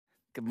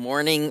Good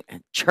morning,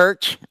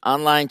 church,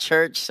 online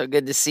church. So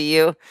good to see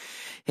you.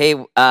 Hey,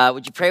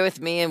 would you pray with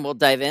me and we'll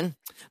dive in?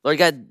 Lord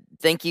God,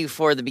 thank you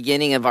for the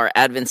beginning of our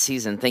Advent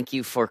season. Thank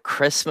you for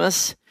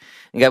Christmas.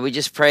 And God, we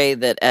just pray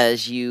that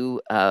as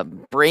you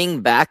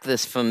bring back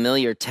this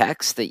familiar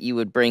text, that you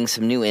would bring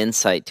some new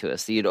insight to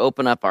us, that you'd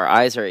open up our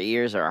eyes, our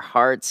ears, our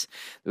hearts,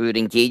 that we would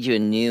engage you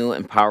in new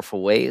and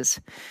powerful ways.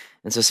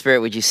 And so,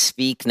 Spirit, would you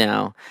speak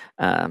now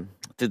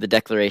through the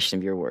declaration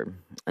of your word?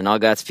 And all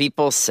God's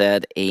people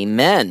said,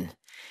 Amen.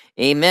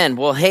 Amen.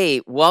 Well,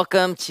 hey,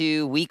 welcome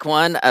to week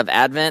 1 of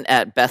Advent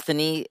at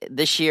Bethany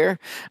this year.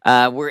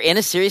 We're in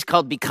a series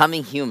called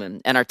Becoming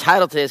Human, and our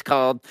title today is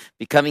called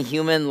Becoming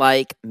Human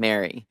Like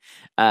Mary.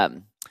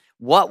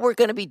 What we're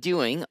going to be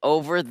doing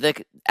over the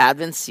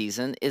Advent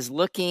season is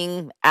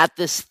looking at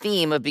this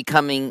theme of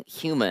becoming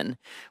human,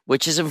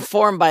 which is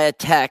informed by a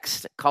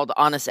text called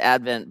Honest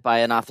Advent by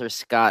an author,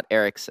 Scott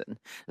Erickson.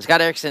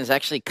 Scott Erickson is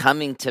actually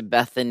coming to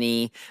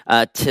Bethany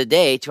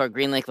today to our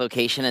Green Lake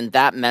location, and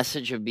that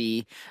message will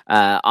be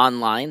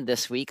online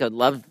this week. I'd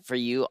love for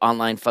you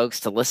online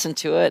folks to listen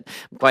to it.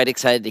 I'm quite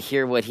excited to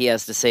hear what he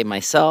has to say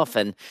myself,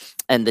 and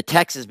the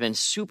text has been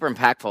super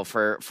impactful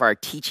for our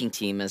teaching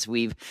team as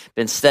we've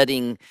been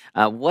studying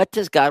what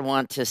does God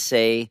want to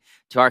say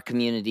to our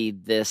community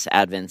this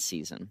Advent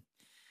season.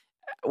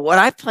 What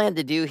I plan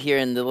to do here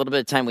in the little bit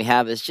of time we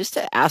have is just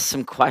to ask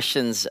some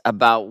questions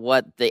about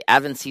what the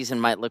Advent season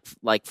might look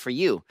like for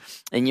you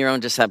in your own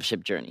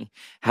discipleship journey,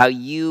 how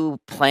you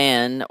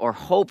plan or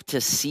hope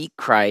to seek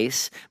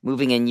Christ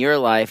moving in your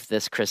life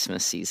this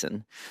Christmas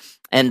season.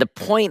 And the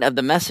point of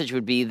the message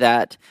would be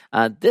that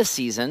this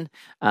season,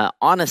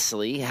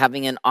 honestly,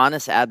 having an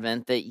honest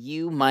Advent, that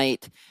you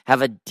might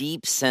have a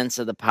deep sense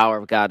of the power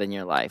of God in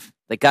your life,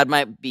 that God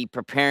might be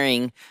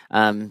preparing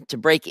to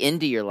break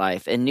into your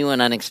life in new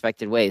and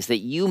unexpected ways, that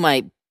you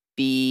might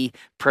be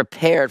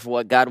prepared for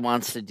what God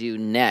wants to do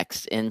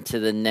next into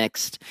the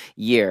next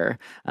year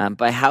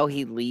by how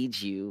he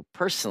leads you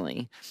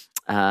personally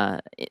through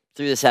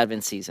this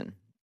Advent season.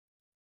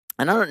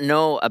 And I don't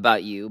know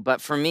about you,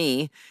 but for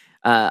me,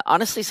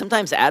 honestly,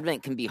 sometimes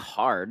Advent can be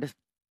hard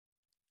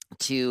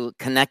to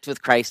connect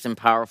with Christ in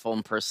powerful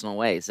and personal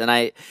ways. And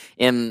I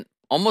am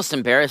almost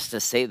embarrassed to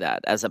say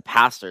that as a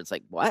pastor. It's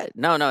like, what?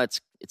 No,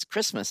 it's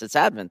Christmas, it's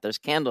Advent. There's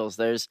candles,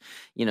 there's,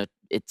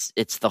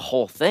 it's the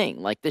whole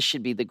thing. Like, this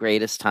should be the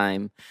greatest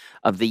time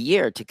of the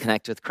year to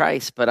connect with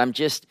Christ. But I'm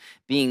just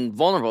being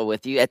vulnerable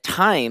with you. At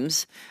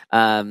times,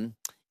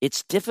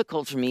 it's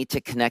difficult for me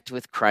to connect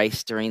with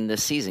Christ during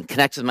this season.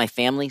 Connect with my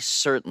family,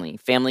 certainly.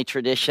 Family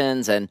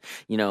traditions and,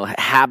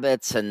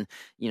 habits and,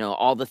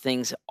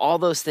 all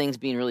those things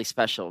being really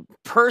special.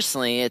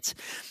 Personally, it's,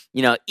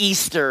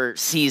 Easter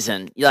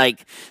season,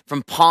 like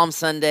from Palm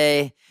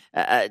Sunday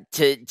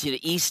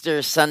to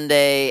Easter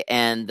Sunday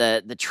and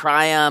the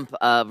triumph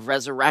of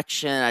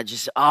resurrection. I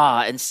just,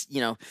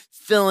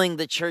 filling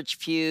the church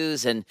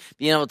pews and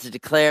being able to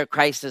declare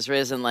Christ is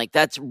risen. Like,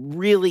 that's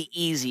really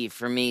easy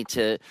for me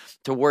to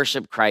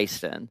worship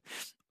Christ in.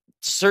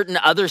 Certain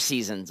other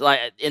seasons, like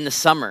in the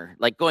summer,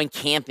 like going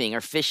camping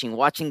or fishing,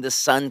 watching the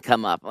sun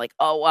come up, like,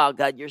 oh, wow,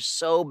 God, you're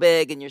so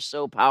big and you're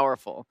so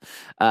powerful.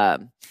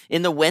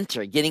 In the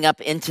winter, getting up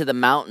into the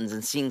mountains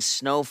and seeing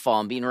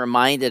snowfall and being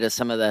reminded of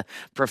some of the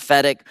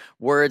prophetic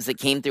words that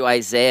came through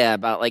Isaiah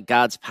about like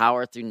God's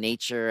power through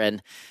nature.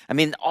 And I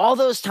mean, all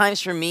those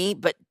times for me,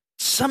 but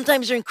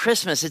sometimes during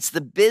Christmas, it's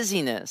the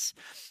busyness,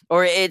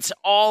 or it's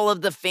all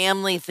of the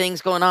family things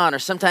going on, or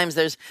sometimes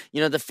there's,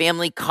 the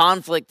family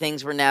conflict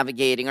things we're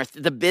navigating, or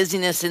the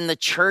busyness in the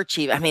church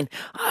even. I mean,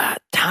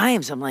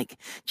 times I'm like,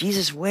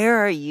 Jesus, where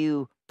are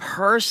you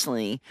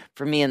personally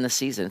for me in the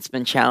season? It's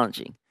been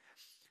challenging.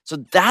 So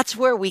that's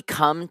where we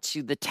come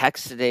to the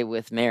text today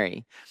with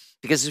Mary.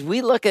 Because as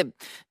we look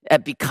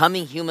at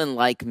becoming human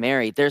like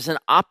Mary, there's an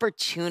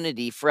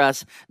opportunity for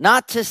us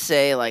not to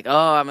say like,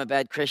 oh, I'm a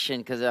bad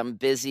Christian because I'm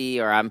busy,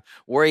 or I'm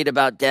worried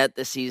about debt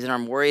this season, or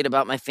I'm worried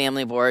about my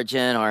family of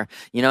origin, or,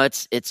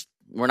 it's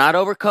we're not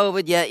over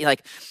COVID yet. You're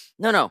like,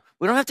 no,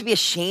 we don't have to be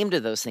ashamed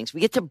of those things.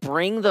 We get to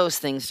bring those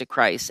things to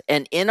Christ.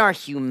 And in our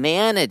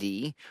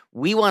humanity,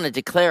 we want to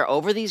declare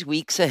over these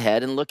weeks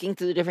ahead and looking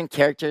through the different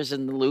characters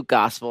in the Luke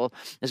gospel,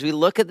 as we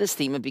look at this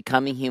theme of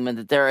becoming human,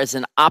 that there is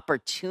an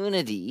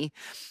opportunity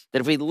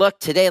that if we look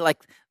today, like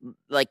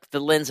the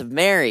lens of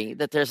Mary,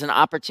 that there's an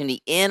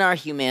opportunity in our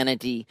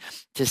humanity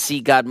to see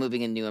God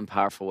moving in new and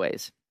powerful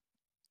ways.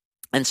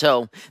 And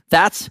so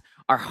that's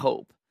our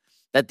hope.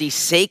 That these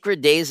sacred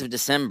days of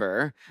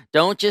December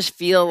don't just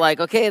feel like,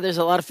 okay, there's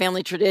a lot of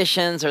family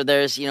traditions, or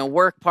there's,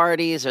 work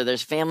parties, or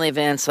there's family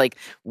events. Like,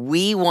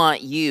 we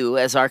want you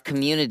as our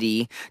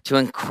community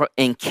to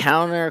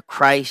encounter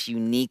Christ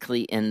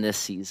uniquely in this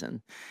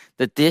season.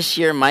 That this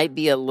year might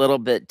be a little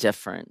bit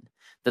different.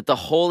 That the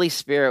Holy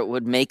Spirit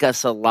would make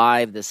us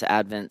alive this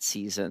Advent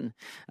season.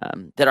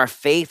 That our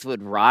faith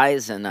would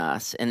rise in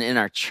us and in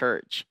our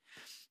church.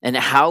 And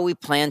how we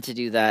plan to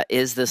do that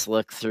is this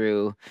look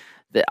through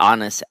the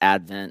Honest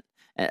Advent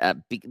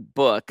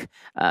book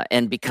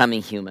and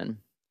Becoming Human.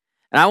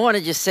 And I want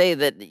to just say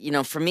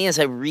that, for me, as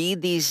I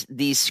read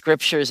these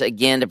scriptures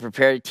again to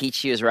prepare to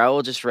teach you, as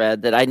Raul just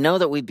read, that I know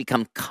that we've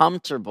become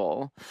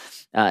comfortable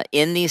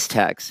in these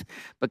texts,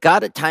 but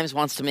God at times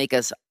wants to make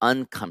us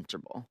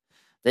uncomfortable.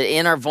 That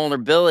in our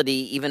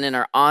vulnerability, even in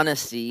our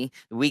honesty,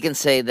 we can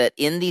say that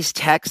in these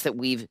texts that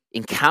we've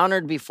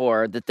encountered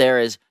before, that there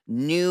is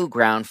new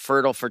ground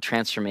fertile for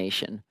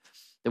transformation.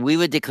 That we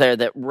would declare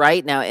that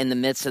right now in the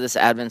midst of this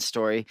Advent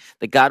story,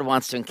 that God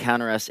wants to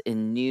encounter us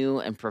in new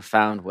and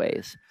profound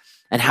ways.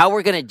 And how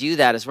we're going to do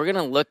that is we're going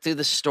to look through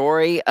the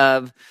story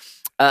of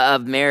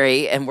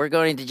Mary, and we're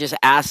going to just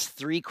ask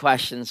 3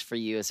 questions for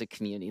you as a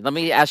community. Let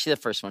me ask you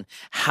the first one.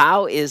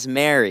 How is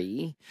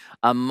Mary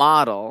a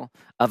model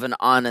of an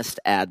honest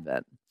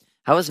Advent?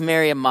 How is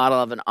Mary a model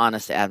of an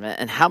honest Advent?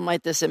 And how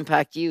might this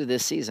impact you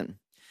this season?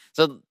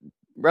 So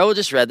Raul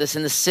just read this.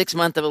 In the 6th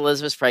month of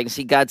Elizabeth's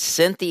pregnancy, God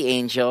sent the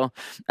angel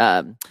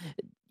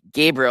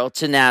Gabriel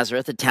to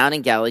Nazareth, a town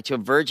in Galilee, to a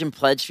virgin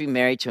pledged to be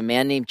married to a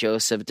man named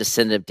Joseph,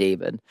 descendant of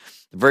David.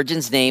 The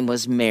virgin's name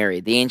was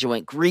Mary. The angel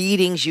went,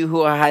 "Greetings, you who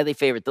are highly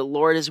favored. The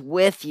Lord is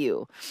with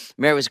you."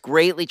 Mary was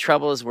greatly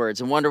troubled at his words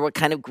and wondered what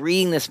kind of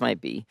greeting this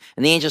might be.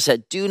 And the angel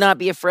said, "Do not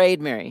be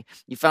afraid, Mary.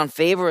 You found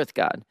favor with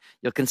God.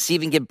 You'll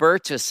conceive and give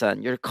birth to a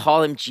son. You're to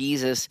call him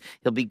Jesus.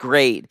 He'll be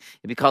great.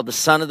 He'll be called the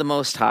Son of the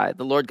Most High.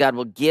 The Lord God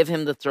will give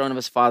him the throne of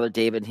his father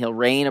David, and he'll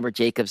reign over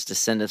Jacob's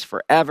descendants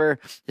forever.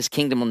 His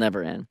kingdom will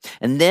never end."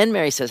 And then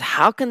Mary says,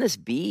 "How can this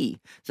be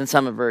since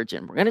I'm a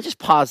virgin?" We're going to just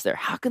pause there.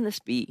 How can this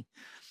be?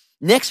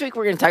 Next week,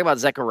 we're going to talk about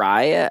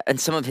Zechariah and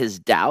some of his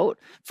doubt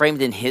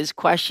framed in his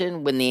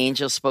question when the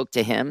angel spoke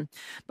to him.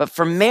 But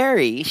for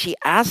Mary, she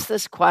asked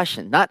this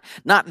question,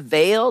 not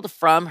veiled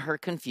from her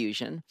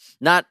confusion,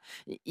 not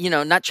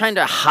trying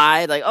to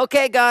hide like,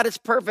 "Okay, God, it's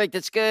perfect.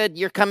 It's good.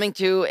 You're coming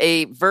to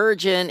a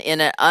virgin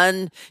in an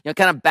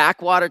kind of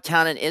backwater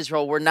town in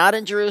Israel. We're not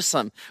in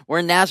Jerusalem. We're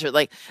in Nazareth."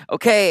 Like,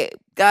 "Okay,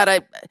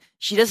 God,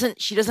 she doesn't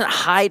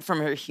hide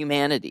from her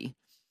humanity.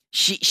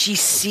 She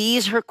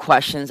sees her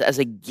questions as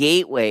a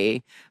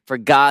gateway for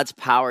God's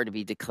power to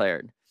be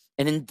declared.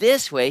 And in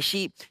this way,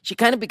 she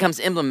kind of becomes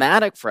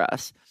emblematic for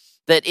us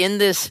that in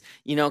this,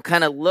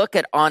 kind of look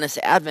at honest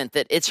Advent,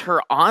 that it's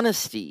her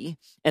honesty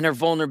and her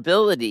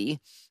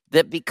vulnerability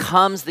that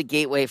becomes the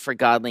gateway for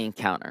godly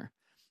encounter.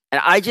 And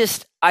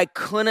I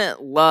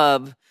couldn't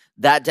love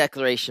that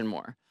declaration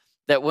more.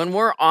 That when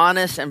we're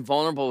honest and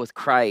vulnerable with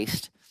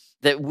Christ,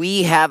 that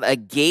we have a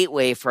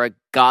gateway for a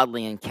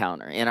godly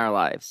encounter in our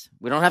lives.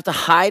 We don't have to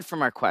hide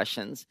from our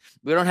questions.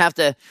 We don't have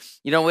to,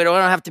 we don't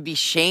have to be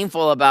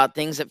shameful about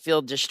things that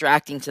feel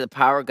distracting to the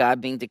power of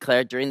God being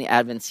declared during the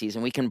Advent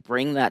season. We can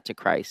bring that to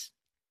Christ.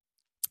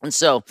 And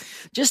so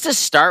just to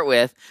start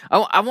with,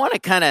 I want to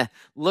kind of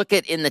look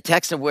at in the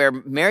text of where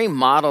Mary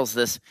models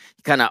this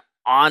kind of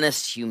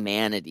honest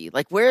humanity.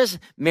 Like, where's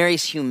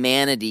Mary's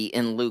humanity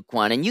in Luke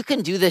 1? And you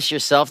can do this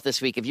yourself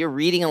this week. If you're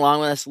reading along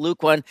with us,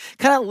 Luke 1,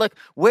 kind of look,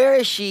 where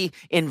is she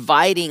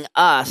inviting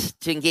us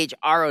to engage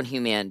our own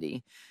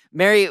humanity?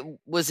 Mary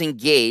was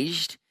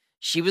engaged.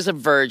 She was a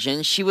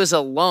virgin. She was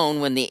alone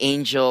when the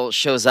angel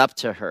shows up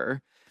to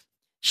her.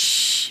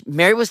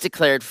 Mary was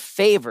declared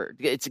favored.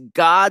 It's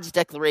God's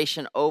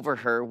declaration over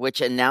her,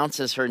 which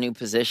announces her new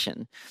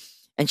position.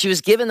 And she was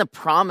given the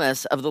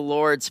promise of the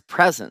Lord's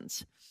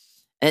presence.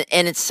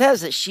 And it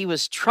says that she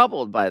was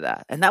troubled by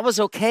that. And that was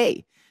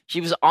okay. She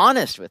was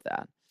honest with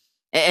that.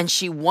 And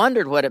she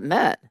wondered what it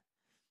meant.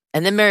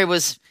 And then Mary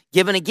was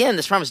given again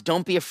this promise,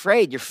 don't be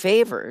afraid, you're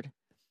favored.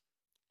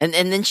 And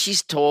then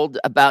she's told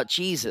about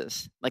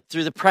Jesus, like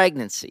through the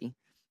pregnancy,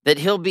 that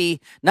he'll be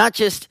not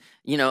just,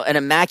 an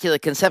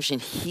immaculate conception.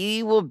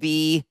 He will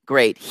be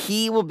great.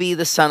 He will be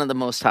the Son of the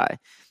Most High.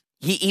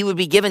 He would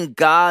be given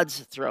God's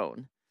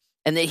throne,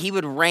 and that he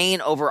would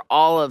reign over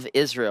all of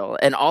Israel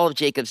and all of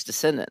Jacob's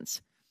descendants.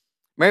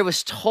 Mary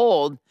was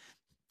told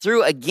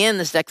through, again,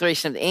 this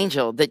declaration of the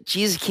angel that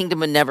Jesus'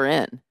 kingdom would never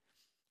end.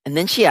 And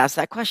then she asked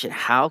that question,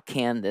 how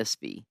can this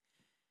be?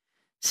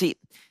 See,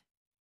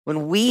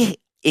 when we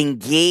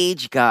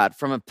engage God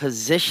from a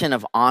position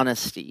of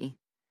honesty,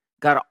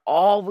 God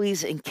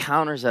always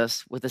encounters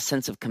us with a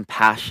sense of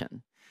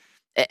compassion.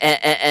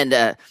 And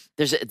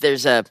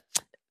there's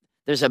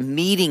a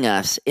meeting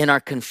us in our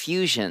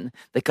confusion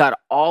that God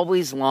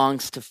always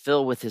longs to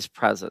fill with his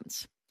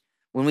presence.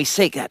 When we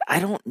say, God, I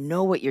don't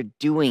know what you're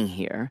doing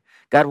here,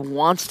 God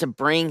wants to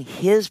bring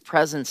his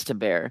presence to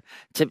bear,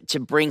 to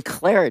bring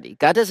clarity.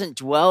 God doesn't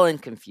dwell in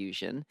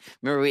confusion.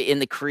 Remember, in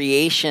the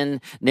creation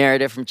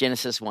narrative from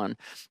Genesis 1,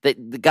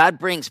 that God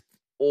brings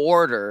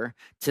order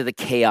to the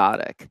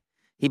chaotic.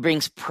 He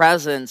brings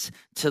presence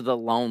to the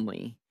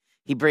lonely.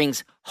 He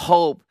brings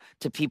hope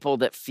to people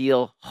that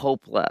feel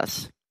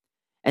hopeless.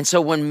 And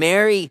so when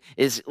Mary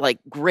is like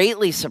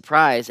greatly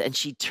surprised and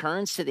she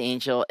turns to the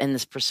angel in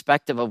this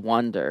perspective of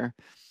wonder,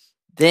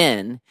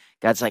 then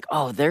God's like,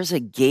 oh, there's a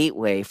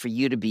gateway for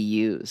you to be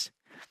used.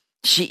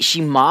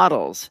 She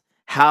models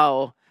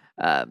how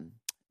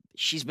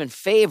she's been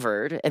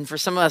favored. And for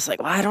some of us,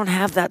 like, well, I don't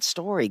have that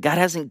story. God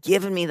hasn't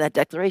given me that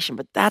declaration.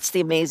 But that's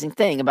the amazing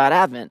thing about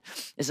Advent,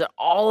 is that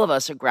all of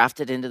us are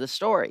grafted into the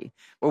story,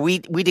 where we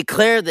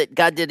declare that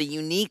God did a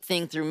unique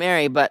thing through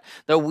Mary, but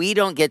though we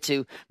don't get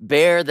to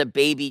bear the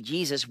baby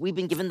Jesus, we've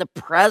been given the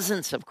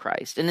presence of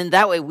Christ. And in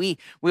that way, we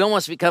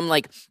almost become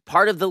like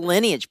part of the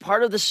lineage,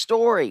 part of the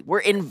story. We're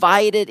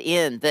invited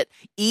in, that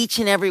each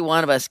and every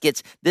one of us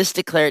gets this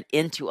declared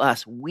into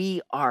us.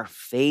 We are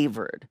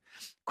favored.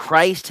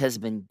 Christ has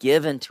been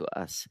given to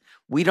us.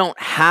 We don't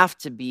have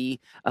to be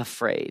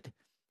afraid.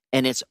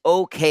 And it's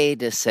okay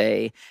to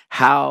say,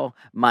 how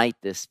might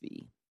this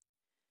be?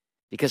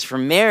 Because for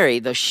Mary,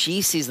 though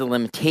she sees the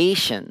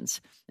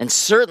limitations, and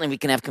certainly we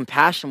can have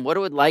compassion, what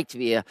it would like to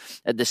be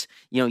this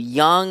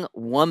young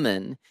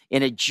woman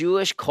in a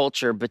Jewish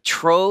culture,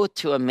 betrothed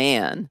to a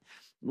man,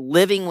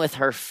 living with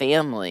her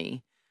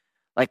family.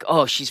 Like,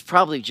 oh, she's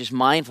probably just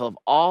mindful of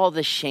all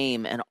the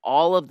shame and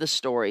all of the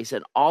stories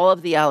and all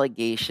of the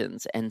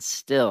allegations, and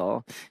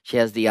still she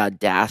has the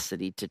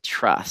audacity to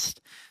trust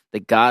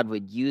that God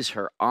would use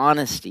her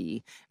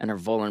honesty and her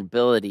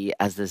vulnerability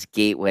as this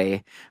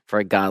gateway for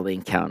a godly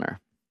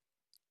encounter.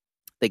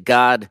 That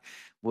God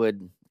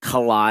would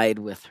collide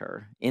with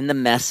her in the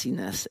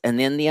messiness and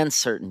in the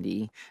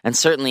uncertainty, and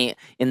certainly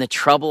in the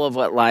trouble of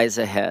what lies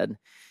ahead.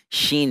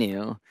 She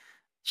knew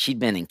she'd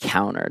been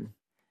encountered,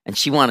 and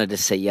she wanted to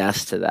say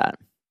yes to that.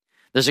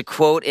 There's a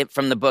quote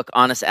from the book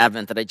Honest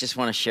Advent that I just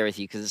want to share with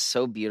you because it's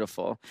so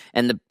beautiful.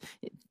 And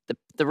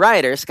the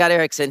writer, Scott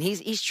Erickson,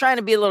 he's trying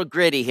to be a little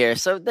gritty here.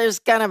 So there's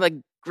kind of a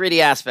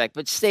gritty aspect,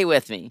 but stay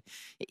with me.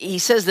 He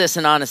says this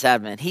in Honest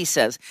Advent. He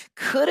says,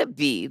 could it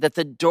be that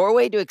the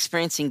doorway to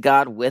experiencing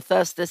God with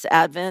us this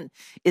Advent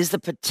is the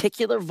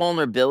particular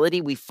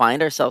vulnerability we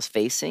find ourselves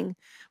facing?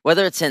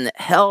 Whether it's in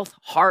health,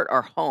 heart,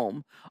 or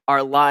home,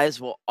 our lives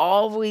will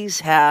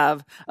always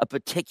have a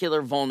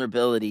particular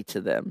vulnerability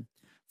to them,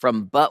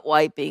 from butt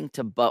wiping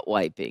to butt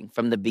wiping,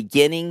 from the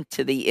beginning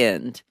to the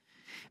end.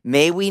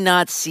 May we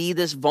not see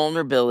this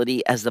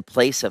vulnerability as the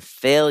place of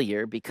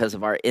failure because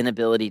of our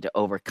inability to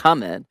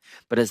overcome it,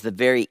 but as the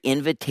very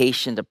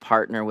invitation to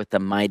partner with the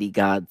mighty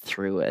God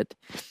through it.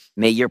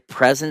 May your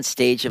present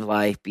stage of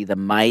life be the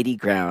mighty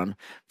ground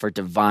for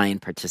divine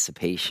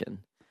participation.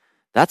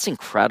 That's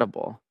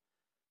incredible.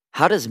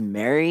 How does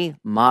Mary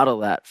model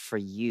that for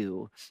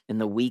you in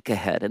the week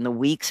ahead, in the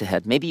weeks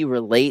ahead? Maybe you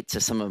relate to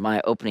some of my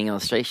opening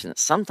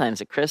illustrations. Sometimes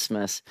at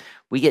Christmas,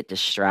 we get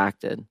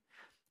distracted.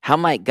 How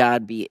might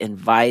God be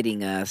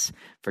inviting us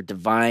for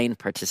divine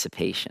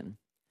participation?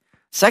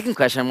 Second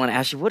question I want to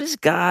ask you, what does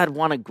God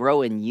want to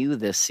grow in you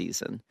this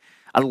season?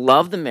 I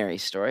love the Mary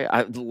story.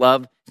 I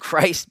love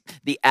Christ,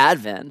 the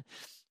Advent.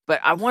 But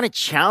I want to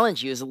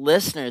challenge you as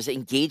listeners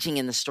engaging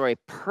in the story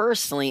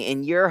personally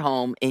in your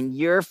home, in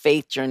your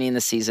faith journey in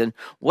the season.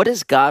 What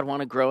does God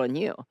want to grow in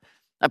you?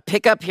 I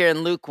pick up here in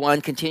Luke 1,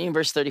 continuing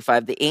verse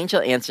 35. The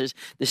angel answers,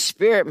 the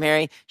Spirit,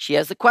 Mary, she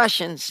has the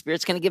question.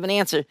 Spirit's going to give an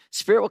answer.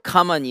 Spirit will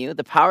come on you.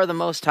 The power of the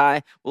Most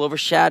High will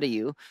overshadow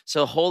you.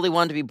 So the Holy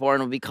One to be born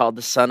will be called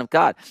the Son of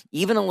God.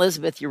 Even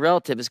Elizabeth, your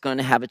relative, is going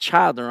to have a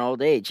child in her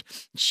old age.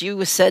 She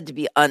was said to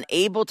be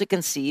unable to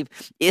conceive,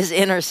 is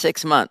in her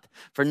 6th month.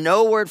 For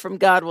no word from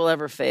God will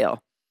ever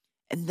fail.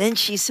 And then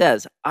she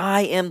says,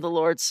 I am the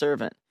Lord's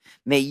servant.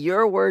 May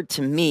your word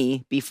to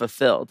me be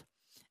fulfilled.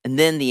 And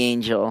then the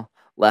angel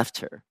left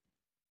her.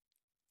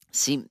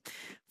 See,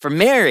 for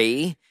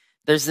Mary,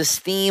 there's this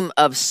theme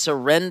of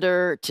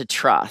surrender to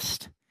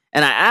trust.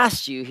 And I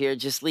asked you here,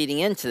 just leading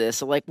into this,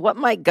 so like, what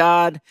might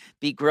God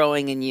be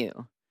growing in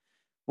you?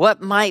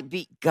 What might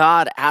be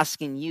God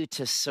asking you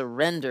to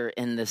surrender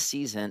in this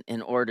season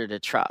in order to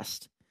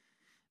trust?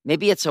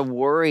 Maybe it's a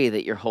worry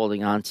that you're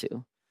holding on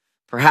to.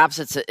 Perhaps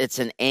it's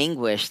an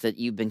anguish that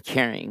you've been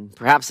carrying.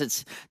 Perhaps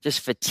it's just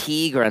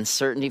fatigue or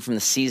uncertainty from the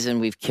season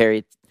we've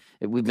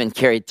been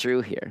carried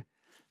through here.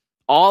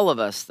 All of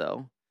us,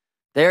 though,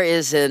 there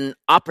is an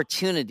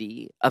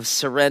opportunity of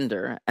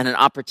surrender and an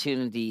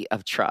opportunity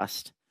of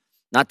trust.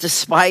 Not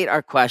despite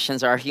our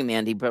questions, our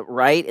humanity, but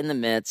right in the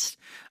midst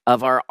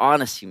of our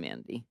honest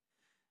humanity.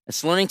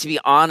 It's learning to be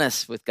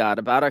honest with God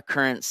about our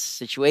current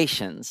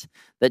situations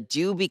that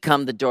do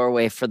become the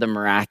doorway for the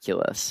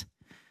miraculous.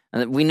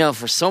 And we know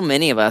for so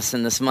many of us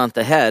in this month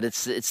ahead,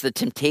 it's the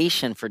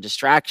temptation for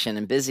distraction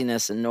and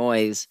busyness and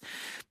noise.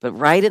 But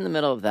right in the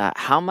middle of that,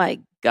 how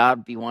might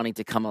God be wanting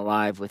to come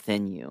alive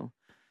within you?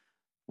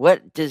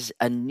 What does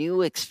a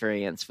new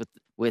experience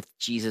with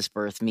Jesus'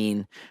 birth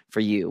mean for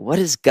you? What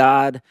is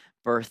God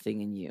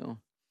birthing in you?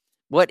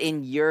 What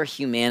in your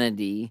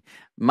humanity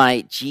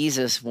might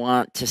Jesus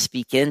want to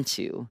speak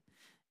into?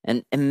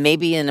 And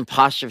maybe in a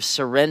posture of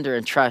surrender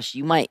and trust,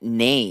 you might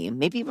name,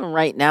 maybe even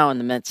right now in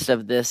the midst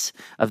of this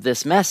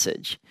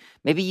message,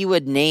 maybe you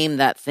would name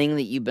that thing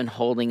that you've been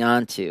holding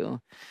on to,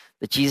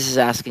 that Jesus is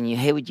asking you,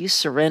 hey, would you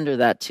surrender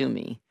that to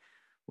me?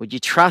 Would you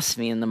trust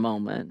me in the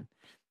moment?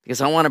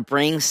 Because I want to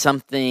bring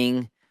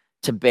something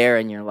to bear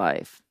in your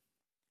life.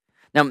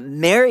 Now,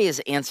 Mary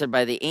is answered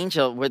by the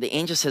angel, where the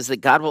angel says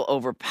that God will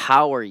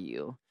overpower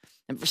you.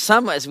 And for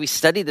some, as we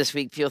studied this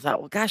week, people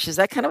thought, well, gosh, is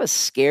that kind of a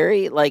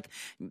scary, like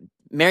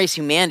Mary's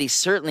humanity is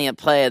certainly at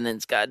play, and then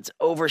God's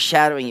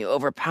overshadowing you,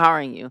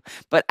 overpowering you.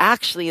 But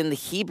actually in the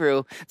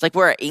Hebrew, it's like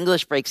where our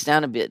English breaks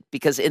down a bit,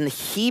 because in the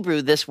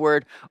Hebrew, this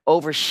word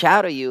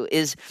overshadow you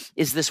is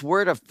this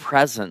word of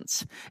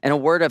presence and a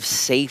word of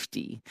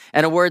safety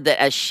and a word that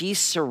as she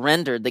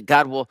surrendered, that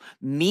God will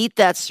meet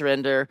that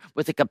surrender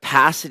with the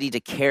capacity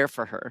to care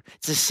for her.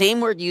 It's the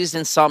same word used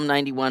in Psalm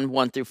 91,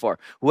 1-4.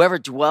 Whoever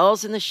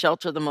dwells in the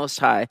shelter of the Most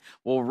High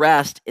will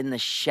rest in the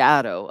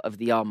shadow of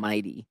the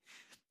Almighty.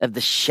 Of the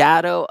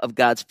shadow of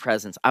God's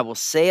presence. I will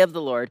say of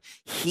the Lord,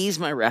 he's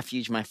my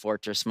refuge, my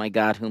fortress, my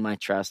God whom I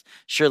trust.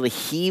 Surely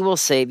he will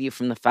save you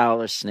from the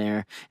fowler's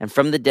snare and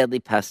from the deadly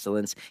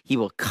pestilence. He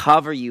will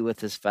cover you with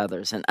his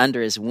feathers, and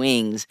under his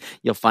wings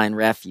you'll find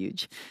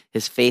refuge.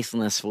 His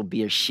faithfulness will be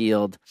your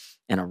shield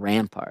and a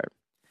rampart.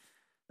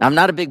 Now, I'm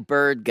not a big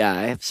bird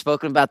guy. I've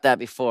spoken about that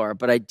before,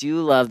 but I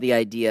do love the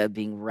idea of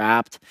being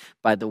wrapped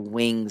by the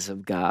wings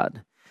of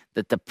God.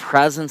 That the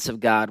presence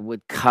of God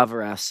would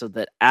cover us so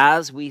that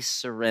as we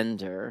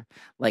surrender,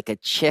 like a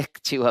chick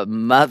to a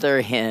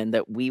mother hen,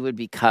 that we would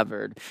be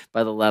covered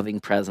by the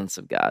loving presence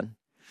of God.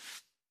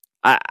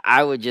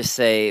 I would just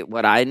say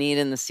what I need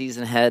in the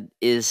season ahead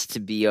is to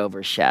be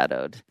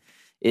overshadowed,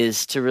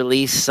 is to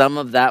release some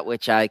of that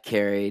which I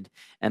carried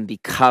and be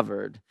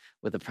covered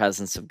with the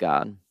presence of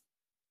God.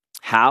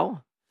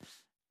 How?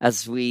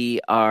 As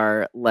we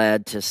are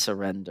led to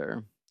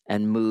surrender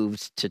and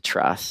moved to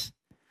trust.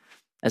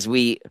 As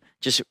we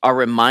just are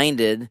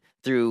reminded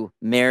through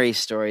Mary's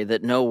story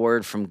that no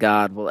word from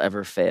God will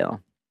ever fail.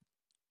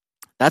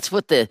 That's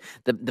what the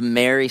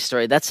Mary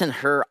story, that's in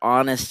her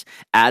honest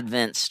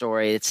Advent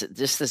story. It's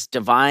just this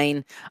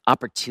divine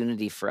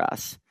opportunity for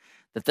us.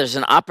 That there's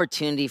an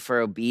opportunity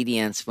for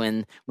obedience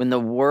when the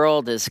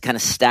world is kind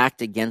of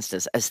stacked against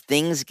us. As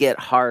things get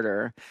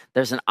harder,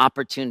 there's an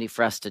opportunity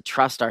for us to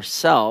trust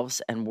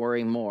ourselves and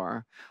worry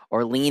more,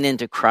 or lean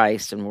into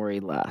Christ and worry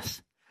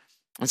less.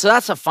 And so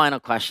that's a final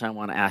question I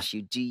want to ask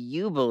you. Do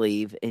you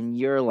believe in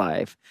your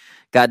life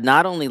God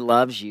not only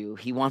loves you,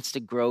 he wants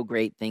to grow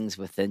great things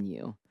within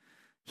you?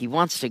 He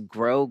wants to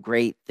grow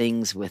great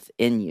things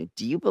within you.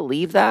 Do you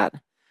believe that?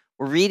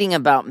 We're reading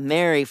about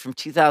Mary from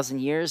 2,000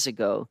 years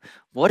ago.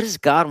 What does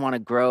God want to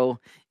grow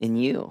in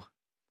you?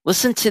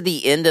 Listen to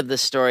the end of the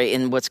story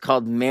in what's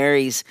called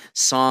Mary's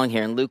song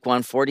here in Luke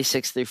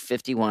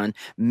 1:46-51.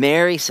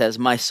 Mary says,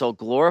 my soul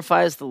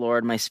glorifies the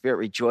Lord, my spirit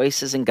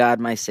rejoices in God,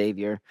 my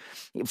Savior,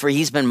 for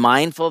he's been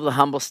mindful of the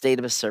humble state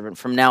of his servant.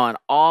 From now on,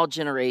 all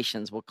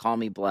generations will call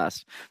me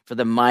blessed, for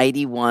the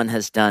mighty one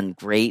has done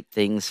great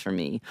things for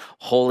me.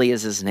 Holy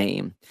is his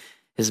name.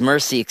 His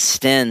mercy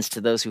extends to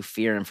those who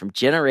fear him. From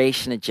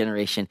generation to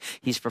generation,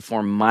 he's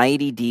performed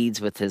mighty deeds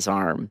with his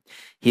arm.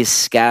 He has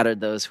scattered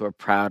those who are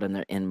proud in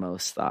their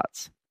inmost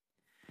thoughts.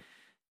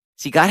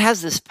 See, God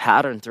has this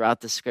pattern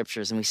throughout the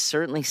scriptures, and we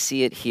certainly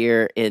see it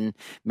here in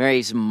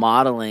Mary's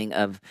modeling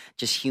of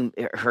just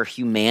her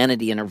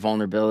humanity and her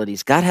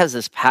vulnerabilities. God has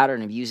this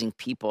pattern of using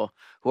people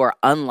who are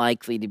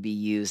unlikely to be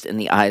used in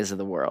the eyes of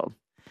the world.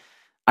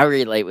 I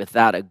relate with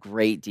that a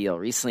great deal.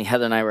 Recently,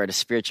 Heather and I were at a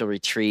spiritual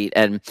retreat,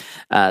 and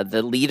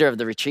the leader of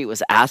the retreat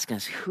was asking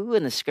us, who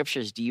in the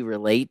scriptures do you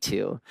relate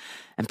to?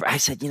 And I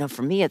said,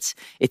 for me, it's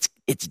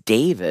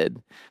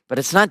David, but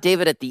it's not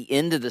David at the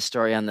end of the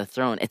story on the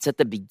throne. It's at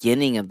the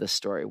beginning of the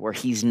story where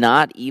he's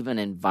not even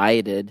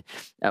invited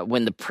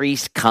when the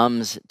priest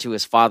comes to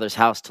his father's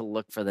house to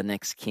look for the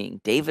next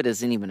king. David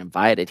isn't even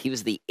invited. He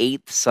was the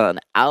 8th son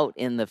out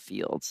in the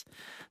fields.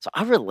 So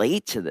I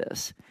relate to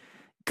this.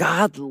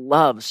 God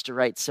loves to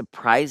write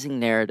surprising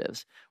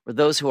narratives where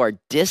those who are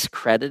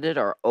discredited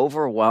or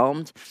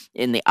overwhelmed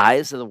in the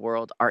eyes of the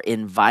world are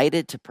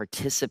invited to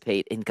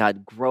participate in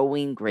God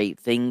growing great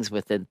things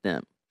within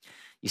them.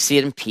 You see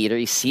it in Peter,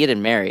 you see it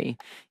in Mary,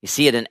 you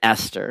see it in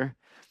Esther,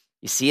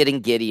 you see it in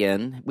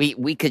Gideon.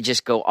 We could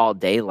just go all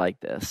day like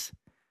this.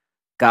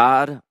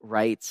 God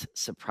writes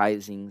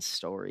surprising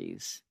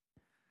stories.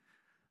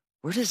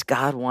 Where does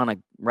God want to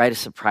write a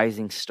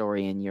surprising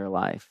story in your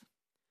life?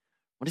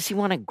 What does he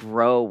want to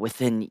grow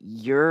within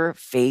your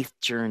faith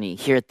journey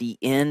here at the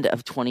end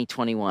of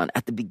 2021,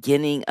 at the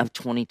beginning of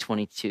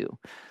 2022?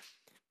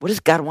 What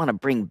does God want to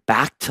bring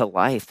back to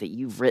life that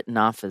you've written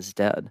off as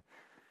dead?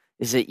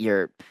 Is it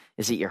your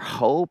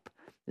hope?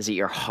 Is it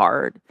your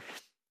heart?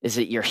 Is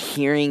it your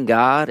hearing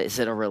God? Is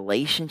it a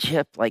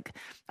relationship? Like,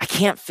 I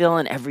can't fill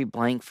in every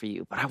blank for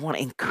you, but I want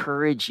to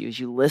encourage you as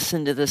you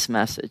listen to this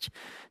message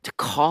to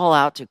call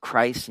out to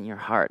Christ in your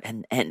heart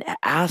and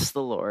ask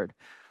the Lord,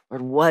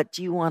 what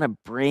do you want to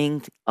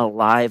bring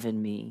alive in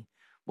me?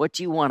 What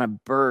do you want to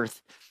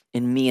birth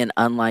in me an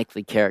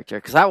unlikely character?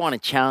 Because I want to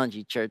challenge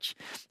you, church,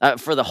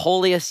 for the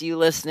holiest of you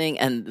listening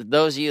and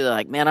those of you that are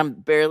like, man, I'm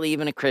barely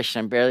even a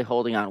Christian. I'm barely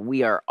holding on.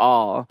 We are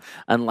all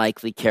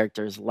unlikely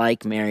characters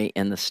like Mary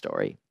in the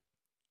story.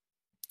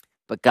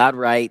 But God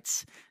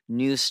writes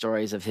new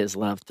stories of his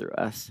love through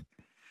us.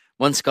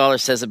 One scholar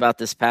says about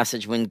this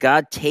passage, when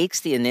God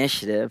takes the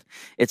initiative,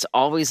 it's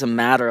always a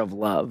matter of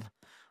love.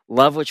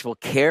 love which will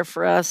care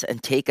for us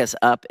and take us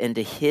up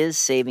into his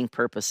saving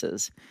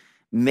purposes.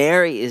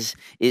 Mary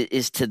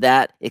is to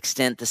that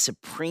extent the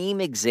supreme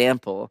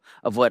example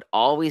of what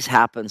always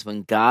happens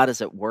when God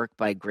is at work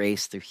by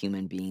grace through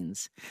human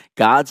beings.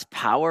 God's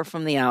power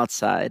from the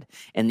outside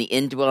and the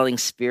indwelling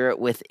spirit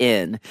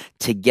within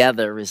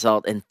together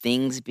result in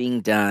things being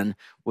done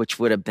which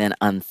would have been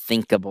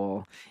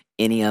unthinkable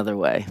any other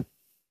way.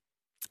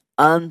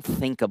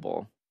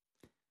 Unthinkable,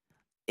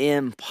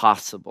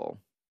 impossible,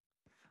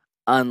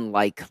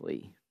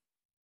 unlikely.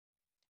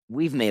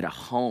 We've made a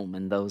home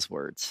in those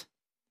words.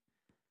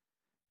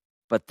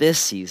 But this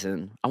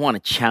season, I want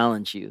to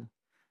challenge you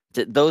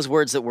to those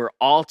words that we're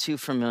all too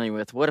familiar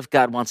with. What if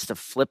God wants to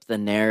flip the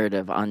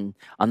narrative on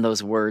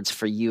those words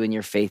for you in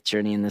your faith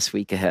journey in this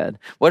week ahead?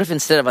 What if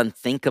instead of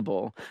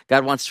unthinkable,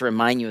 God wants to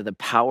remind you of the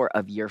power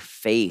of your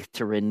faith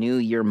to renew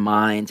your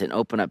mind and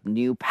open up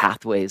new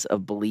pathways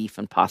of belief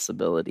and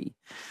possibility?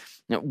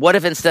 What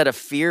if instead of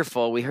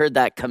fearful, we heard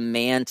that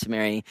command to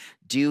Mary,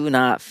 do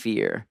not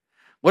fear?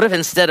 What if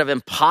instead of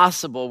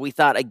impossible, we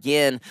thought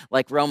again,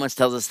 like Romans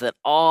tells us, that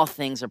all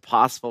things are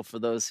possible for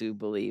those who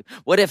believe?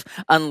 What if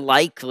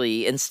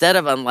unlikely, instead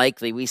of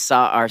unlikely, we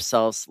saw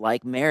ourselves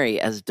like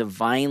Mary as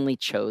divinely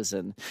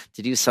chosen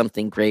to do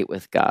something great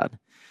with God?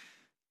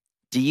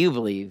 Do you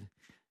believe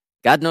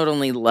God not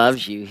only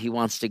loves you, he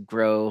wants to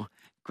grow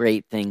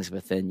great things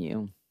within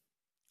you?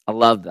 I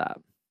love that.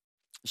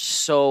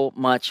 So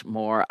much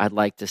more I'd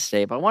like to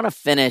say, but I want to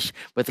finish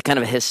with a kind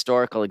of a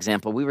historical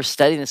example. We were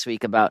studying this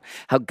week about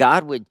how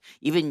God would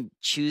even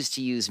choose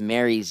to use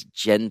Mary's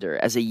gender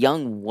as a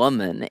young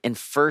woman in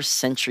first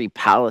century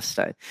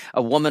Palestine,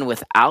 a woman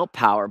without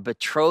power,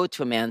 betrothed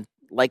to a man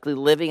likely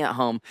living at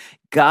home.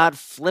 God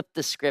flipped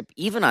the script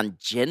even on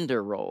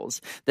gender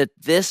roles, that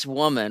this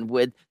woman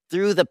would,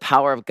 through the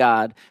power of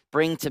God,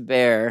 bring to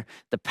bear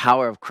the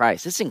power of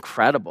Christ. It's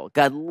incredible.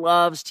 God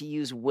loves to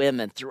use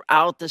women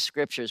throughout the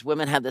scriptures.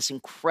 Women have this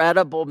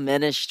incredible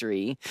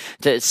ministry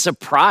to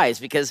surprise,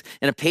 because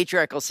in a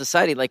patriarchal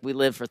society like we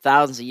lived for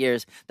thousands of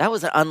years,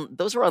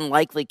 those were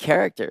unlikely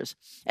characters.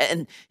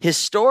 And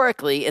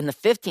historically, in the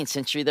 15th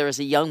century, there was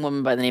a young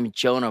woman by the name of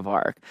Joan of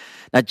Arc.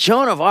 Now,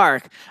 Joan of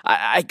Arc,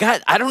 I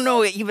don't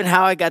know even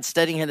how I got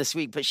studying her this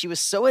week, but she was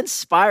so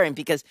inspiring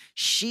because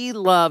she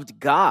loved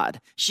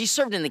God. She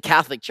served in the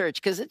Catholic Church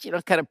because it's,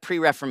 kind of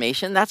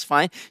pre-Reformation. That's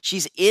fine.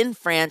 She's in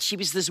France. She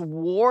was this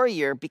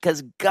warrior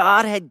because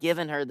God had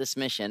given her this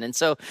mission. And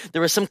so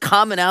there was some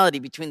commonality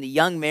between the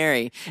young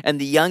Mary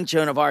and the young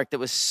Joan of Arc that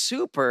was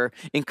super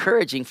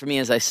encouraging for me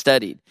as I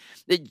studied.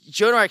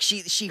 Joan of Arc,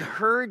 she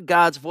heard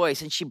God's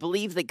voice, and she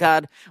believed that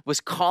God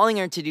was calling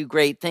her to do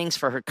great things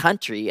for her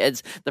country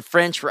as the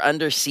French were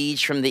under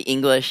siege from the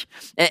English.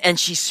 And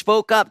she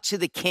spoke up to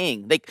the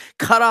king. They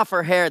cut off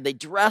her hair. They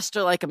dressed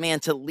her like a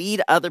man to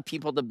lead other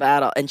people to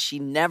battle. And she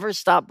never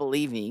stopped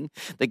believing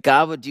that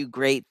God would do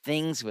great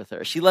things with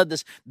her. She led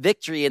this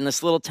victory in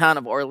this little town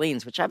of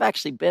Orleans, which I've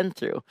actually been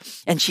through.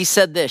 And she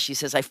said this, she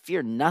says, I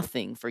fear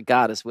nothing, for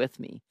God is with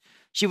me.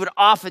 She would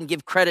often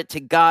give credit to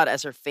God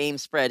as her fame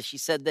spread. She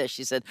said this,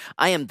 she said,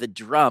 I am the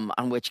drum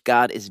on which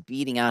God is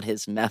beating out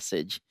his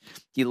message.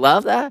 Do you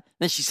love that?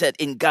 Then she said,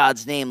 in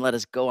God's name, let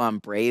us go on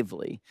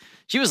bravely.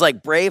 She was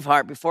like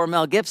Braveheart before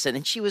Mel Gibson,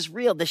 and she was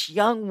real, this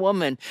young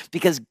woman,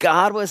 because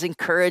God was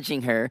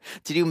encouraging her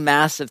to do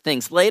massive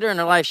things. Later in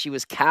her life, she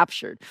was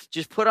captured. She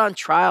was put on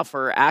trial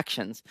for her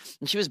actions,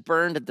 and she was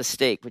burned at the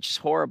stake, which is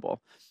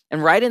horrible.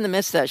 And right in the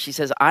midst of that, she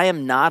says, I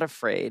am not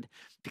afraid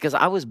because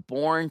I was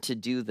born to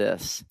do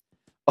this.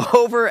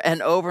 Over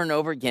and over and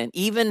over again,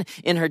 even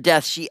in her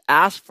death, she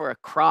asked for a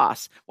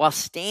cross while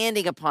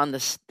standing upon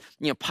this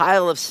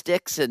pile of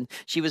sticks, and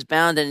she was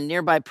bound, and a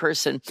nearby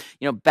person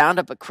bound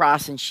up a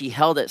cross, and she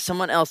held it.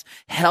 Someone else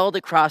held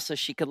a cross so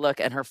she could look,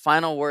 and her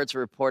final words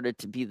were reported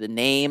to be the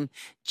name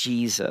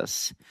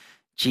Jesus.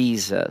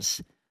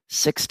 Jesus.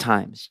 6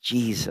 times.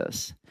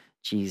 Jesus.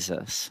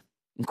 Jesus.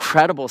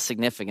 Incredible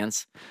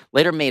significance.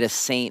 Later made a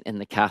saint in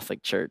the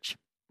Catholic Church.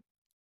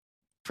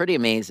 Pretty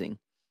amazing.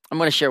 I'm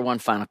going to share one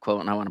final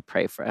quote, and I want to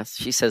pray for us.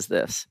 She says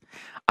this,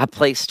 I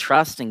place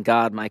trust in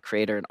God, my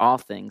creator, in all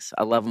things.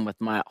 I love him with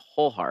my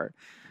whole heart.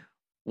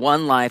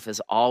 One life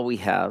is all we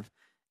have,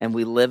 and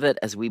we live it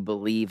as we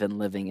believe in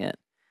living it.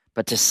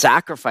 But to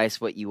sacrifice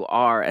what you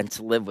are and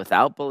to live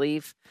without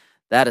belief,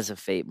 that is a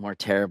fate more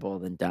terrible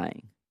than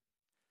dying.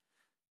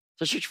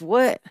 So, church,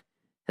 what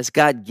has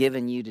God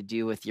given you to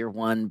do with your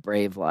one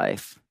brave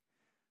life?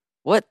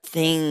 What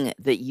thing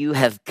that you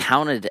have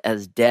counted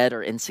as dead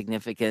or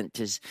insignificant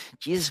does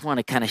Jesus want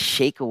to kind of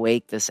shake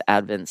awake this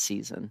Advent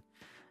season?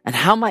 And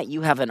how might you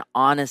have an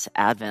honest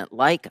Advent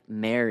like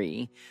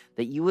Mary,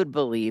 that you would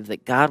believe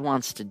that God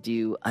wants to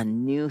do a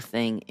new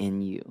thing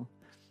in you?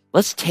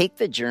 Let's take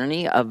the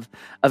journey of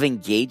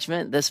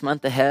engagement this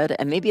month ahead.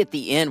 And maybe at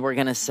the end, we're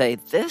going to say,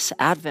 this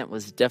Advent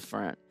was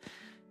different.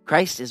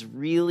 Christ is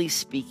really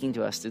speaking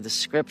to us through the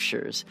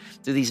scriptures,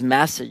 through these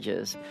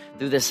messages,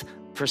 through this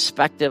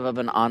perspective of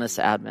an honest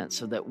Advent,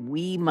 so that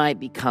we might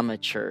become a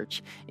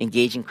church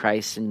engaging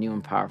Christ in new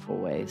and powerful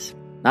ways.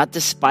 not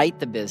despite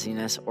the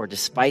busyness or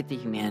despite the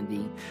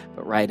humanity,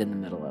 but right in the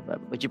middle of it.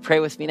 Would you pray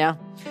with me now?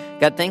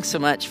 God, thanks so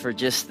much for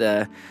just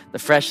the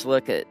fresh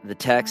look at the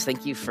text.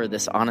 Thank you for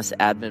this Honest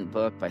Advent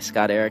book by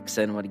Scott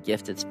Erickson. What a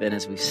gift it's been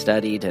as we've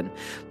studied. And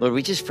Lord,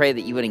 we just pray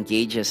that you would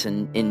engage us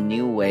in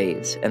new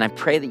ways. And I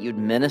pray that you'd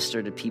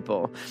minister to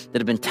people that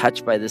have been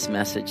touched by this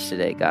message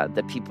today, God,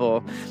 that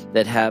people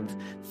that have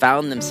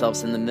found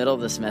themselves in the middle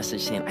of this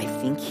message saying, I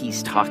think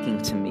he's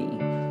talking to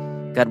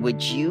me. God,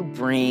 would you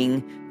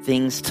bring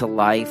things to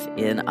life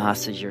in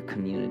us as your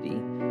community?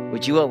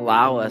 Would you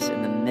allow us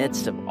in the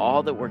midst of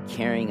all that we're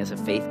carrying as a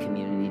faith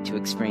community to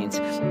experience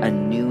a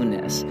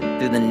newness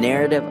through the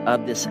narrative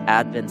of this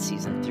Advent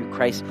season, through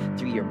Christ,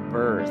 through your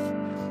birth?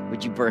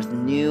 Would you birth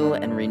new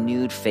and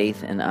renewed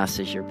faith in us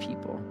as your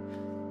people?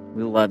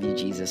 We love you,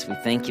 Jesus. We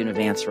thank you in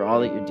advance for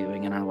all that you're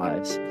doing in our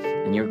lives.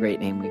 In your great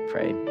name we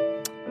pray.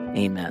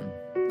 Amen.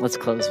 Let's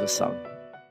close with song.